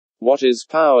What is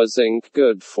Power Zinc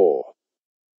good for?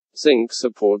 Zinc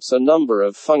supports a number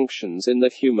of functions in the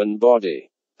human body.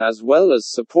 As well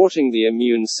as supporting the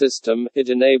immune system, it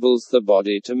enables the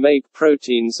body to make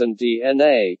proteins and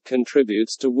DNA,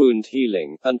 contributes to wound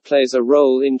healing, and plays a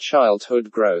role in childhood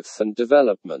growth and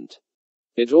development.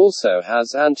 It also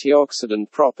has antioxidant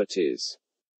properties.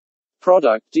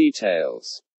 Product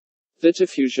details.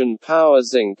 Vitafusion Power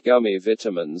Zinc Gummy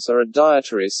Vitamins are a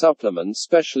dietary supplement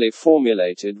specially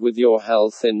formulated with your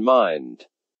health in mind.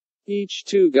 Each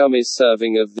 2-gummy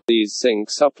serving of these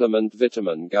zinc supplement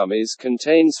vitamin gummies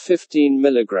contains 15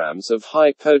 milligrams of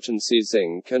high-potency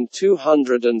zinc and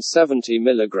 270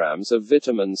 milligrams of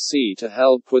vitamin C to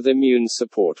help with immune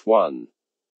support. 1.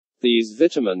 These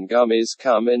vitamin gummies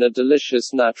come in a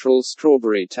delicious natural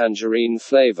strawberry tangerine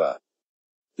flavor.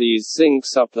 These zinc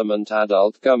supplement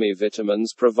adult gummy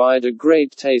vitamins provide a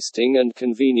great tasting and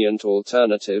convenient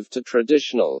alternative to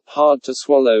traditional,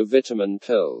 hard-to-swallow vitamin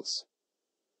pills.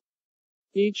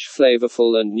 Each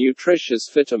flavorful and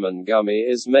nutritious vitamin gummy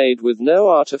is made with no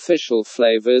artificial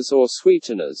flavors or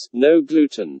sweeteners, no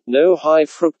gluten, no high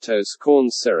fructose corn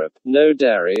syrup, no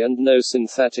dairy and no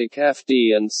synthetic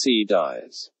FD&C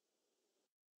dyes.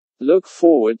 Look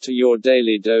forward to your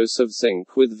daily dose of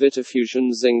zinc with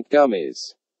Vitafusion Zinc Gummies.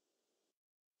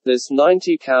 This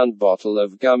 90-count bottle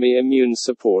of gummy immune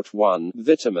support 1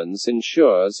 vitamins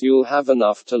ensures you'll have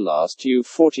enough to last you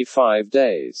 45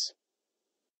 days.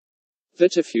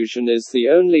 Vitafusion is the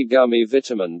only gummy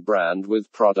vitamin brand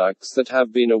with products that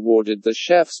have been awarded the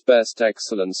Chef's Best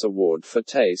Excellence Award for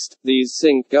taste. These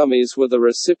zinc gummies were the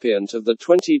recipient of the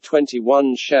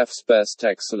 2021 Chef's Best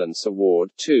Excellence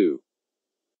Award. 2.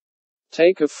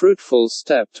 Take a fruitful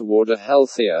step toward a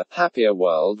healthier, happier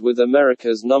world with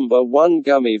America's #1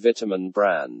 gummy vitamin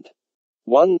brand.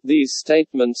 1. These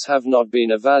statements have not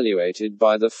been evaluated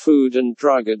by the Food and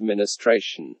Drug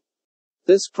Administration.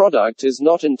 This product is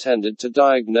not intended to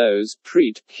diagnose,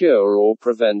 treat, cure or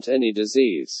prevent any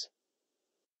disease.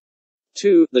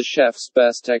 2. The Chef's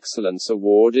Best Excellence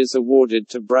Award is awarded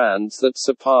to brands that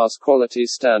surpass quality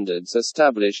standards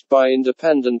established by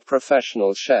independent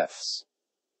professional chefs.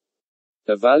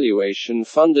 Evaluation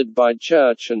funded by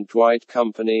Church & Dwight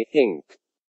Company, Inc.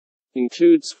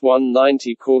 Includes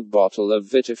 190-quart bottle of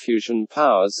Vitafusion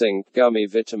Power Zinc Gummy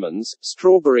Vitamins,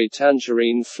 strawberry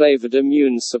tangerine flavored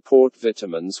immune support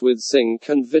vitamins with zinc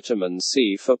and vitamin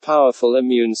C for powerful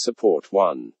immune support.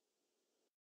 1.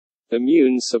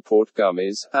 Immune support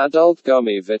gummies, adult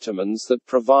gummy vitamins that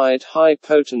provide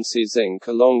high-potency zinc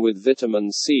along with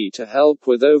vitamin C to help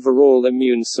with overall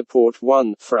immune support.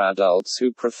 1. For adults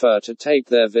who prefer to take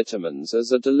their vitamins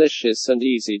as a delicious and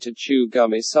easy-to-chew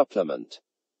gummy supplement.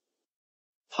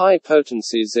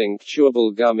 High-potency zinc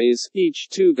chewable gummies. Each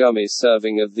 2-gummy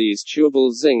serving of these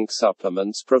chewable zinc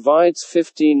supplements provides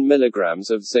 15 milligrams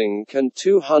of zinc and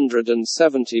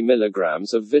 270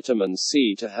 milligrams of vitamin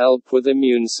C to help with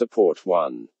immune support.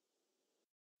 1.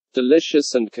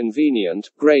 Delicious and convenient,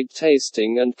 great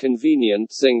tasting and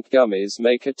convenient zinc gummies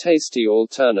make a tasty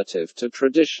alternative to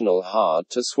traditional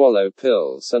hard-to-swallow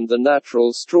pills, and the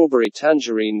natural strawberry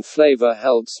tangerine flavor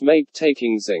helps make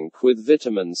taking zinc with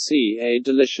vitamin C a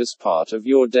delicious part of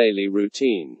your daily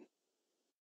routine.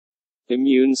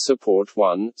 Immune Support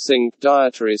 1 Zinc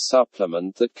dietary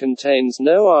supplement that contains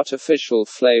no artificial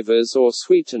flavors or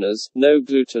sweeteners, no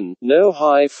gluten, no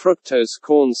high fructose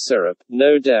corn syrup,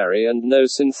 no dairy and no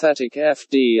synthetic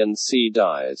FD&C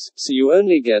dyes, so you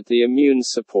only get the immune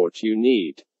support you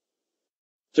need.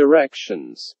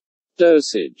 Directions.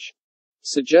 Dosage.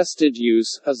 Suggested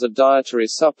use, as a dietary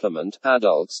supplement,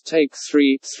 adults take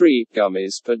 3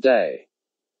 gummies per day.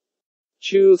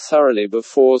 Chew thoroughly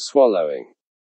before swallowing.